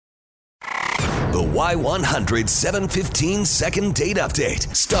The Y100 715 second date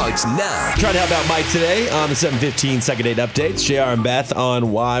update starts now. Trying to help out Mike today on the 715 second date updates. JR and Beth on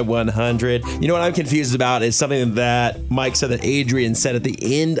Y100. You know what I'm confused about is something that Mike said that Adrian said at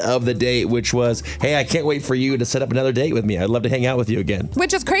the end of the date, which was, hey, I can't wait for you to set up another date with me. I'd love to hang out with you again.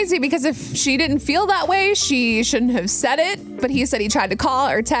 Which is crazy because if she didn't feel that way, she shouldn't have said it. But he said he tried to call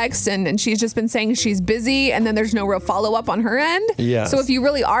or text and she's just been saying she's busy and then there's no real follow-up on her end. Yes. So if you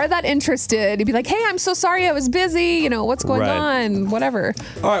really are that interested, you'd be like, hey, I'm so sorry I was busy. You know, what's going on? Whatever.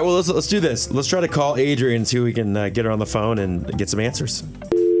 All right, well, let's do this. Let's try to call Adrian and see if we can get her on the phone and get some answers.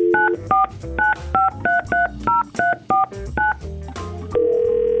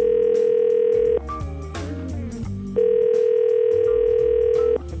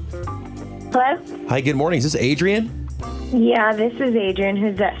 Hello? Hi, good morning. Is this Adrian? Yeah, this is Adrian.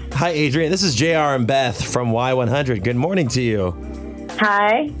 Who's this? Hi, Adrian. This is JR and Beth from Y100. Good morning to you.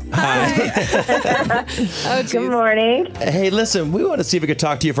 Hi. Oh, Good morning. Hey, listen, we want to see if we could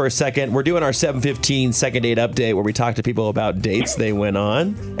talk to you for a second. We're doing our 715 second date update where we talk to people about dates they went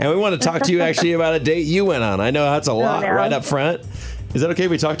on. And we want to talk to you actually about a date you went on. I know that's a lot right up front. Is that okay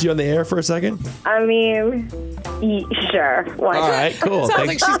if we talk to you on the air for a second? I mean, sure. Why not? All right, cool. Sounds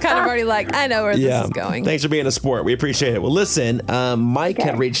like she's kind of already like, I know where this is going. Thanks for being a sport. We appreciate it. Well, listen, Mike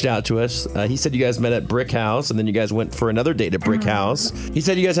had reached out to us. He said you guys met at Brick House, and then you guys went for another date at Brick House. He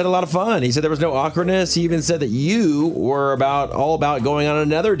said you guys had a lot of fun. He said there was no awkwardness. He even said that you were all about going on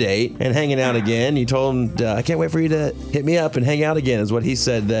another date and hanging out again. You told him, I can't wait for you to hit me up and hang out again, is what he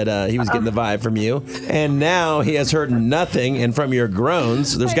said that he was getting the vibe from you. And now he has heard nothing, and from your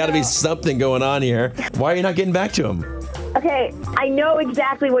groans, there's got to be something going on here. Why are you not getting back to him? Okay, I know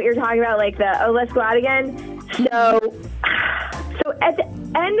exactly what you're talking about, like the, let's go out again. So at the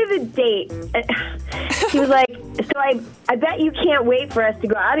end of the date, he was like, so I bet you can't wait for us to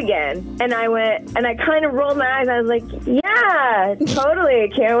go out again. And I went, and I kind of rolled my eyes. I was like, yeah, totally.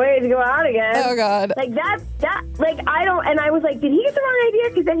 Can't wait to go out again. Oh, God. Like like, I don't, and I was like, did he get the wrong idea?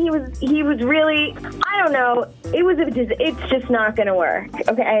 Because then he was really, I don't know. It's just not going to work.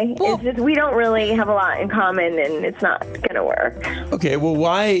 Okay. Well, it's just, we don't really have a lot in common and it's not going to work. Okay. Well,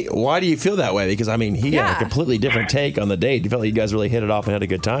 why do you feel that way? Because I mean, he had a completely different take on the date. You felt like you guys really hit it off and had a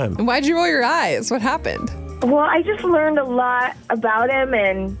good time. Why'd you roll your eyes? What happened? Well, I just learned a lot about him,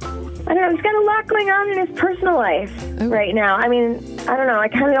 and I don't know, he's got a lot going on in his personal life right now. I mean, I don't know, I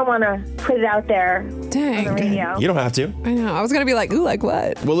kind of don't want to put it out there on the radio. You don't have to. I know. I was going to be like, ooh, like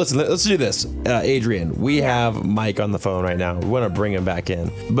what? Well, listen, let's do this. Adrian, we have Mike on the phone right now. We want to bring him back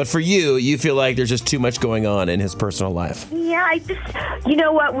in. But for you feel like there's just too much going on in his personal life. Yeah, you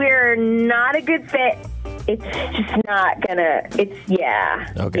know what, we're not a good fit. It's just not gonna.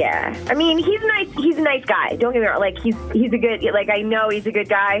 Okay. Yeah. I mean, he's nice. He's a nice guy. Don't get me wrong. Like he's a good. Like I know he's a good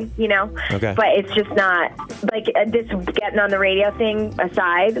guy. You know. Okay. But it's just not like this getting on the radio thing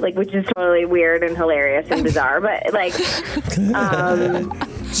aside, like which is totally weird and hilarious and bizarre. But like,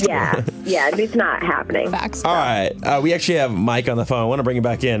 yeah, it's not happening. Facts. All right. We actually have Mike on the phone. I want to bring him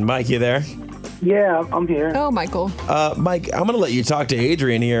back in. Mike, you there? Yeah, I'm here. Oh, Michael. Mike, I'm going to let you talk to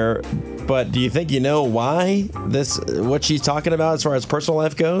Adrian here, but do you think you know why what she's talking about as far as personal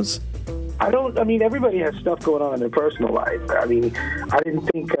life goes? I mean, everybody has stuff going on in their personal life. I mean, I didn't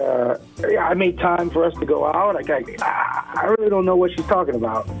think, I made time for us to go out. I really don't know what she's talking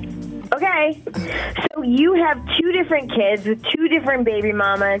about. Okay, so you have two different kids with two different baby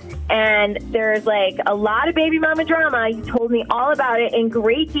mamas, and there's like a lot of baby mama drama. You told me all about it in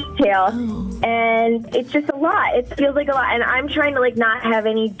great detail, and it's just a lot. It feels like a lot, and I'm trying to like not have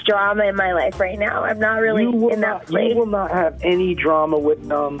any drama in my life right now. I'm not really in that place. You will not have any drama with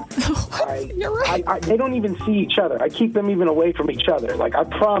them. You're right. They don't even see each other. I keep them even away from each other. Like I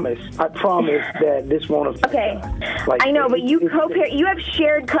promise that this won't affect them. Like, I know, but you co-parent. You have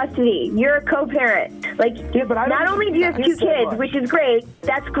shared custody. You're a co-parent. Like, yeah, but not only do you have two kids, which is great.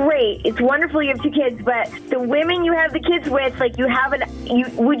 That's great. It's wonderful you have two kids, but the women you have the kids with, like,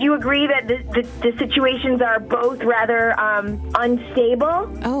 would you agree that the situations are both rather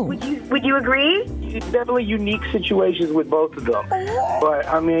unstable? Oh. Would you agree? It's definitely unique situations with both of them. But,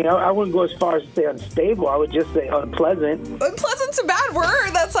 I mean, I wouldn't go as far as to say unstable. I would just say unpleasant. Unpleasant's a bad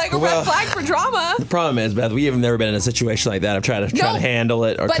word. That's like a red flag for drama. The problem is, Beth, we have never been in a situation like that. I've tried to handle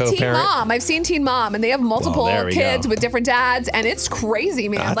it or but co-parent. Teen Mom, I've seen Teen Mom, and they have multiple kids with different dads, and it's crazy,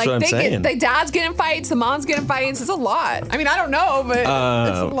 man. That's like what I'm saying. the dads get in fights, the moms get in fights. It's a lot. I mean, I don't know, but it's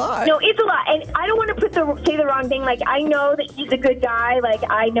a lot. No, it's a lot, and I don't want to say the wrong thing. Like, I know that he's a good guy. Like,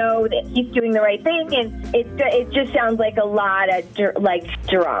 I know that he's doing the right thing, and it just sounds like a lot of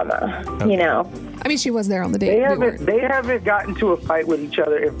drama. Okay. You know. I mean, she was there on the date. They haven't gotten to a fight with each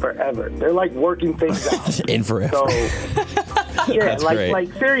other in forever. They're like working things out. In forever. So, yeah, That's great.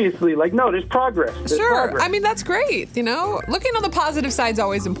 like seriously, like no, there's progress. There's Sure. progress. I mean, that's great. You know, looking on the positive side is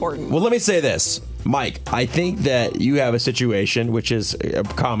always important. Well, let me say this. Mike, I think that you have a situation which is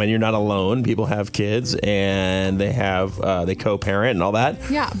common. You're not alone. People have kids and they co-parent and all that.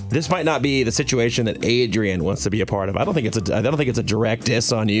 Yeah. This might not be the situation that Adrian wants to be a part of. I don't think it's a direct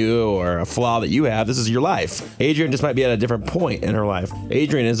diss on you or a flaw that you have. This is your life. Adrian just might be at a different point in her life.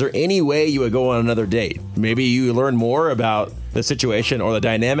 Adrian, is there any way you would go on another date? Maybe you learn more about the situation or the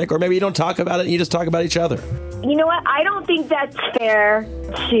dynamic, or maybe you don't talk about it and you just talk about each other. You know what? I don't think that's fair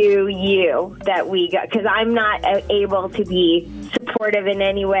to you that we got, because I'm not able to be supportive in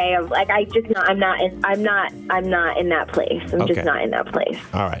any way of like I'm not in that place. I'm Okay. just not in that place.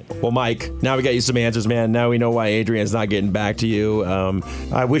 All right. Well, Mike, now we got you some answers, man. Now we know why Adrian's not getting back to you.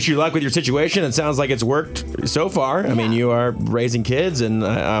 I wish you luck with your situation. It sounds like it's worked so far. I mean, you are raising kids, and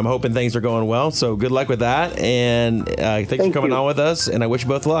I'm hoping things are going well. So good luck with that. And thanks for coming on with us, and I wish you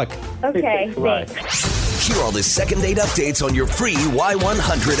both luck. Okay, Bye. thanks. Hear all the second date updates on your free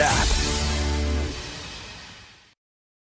Y100 app.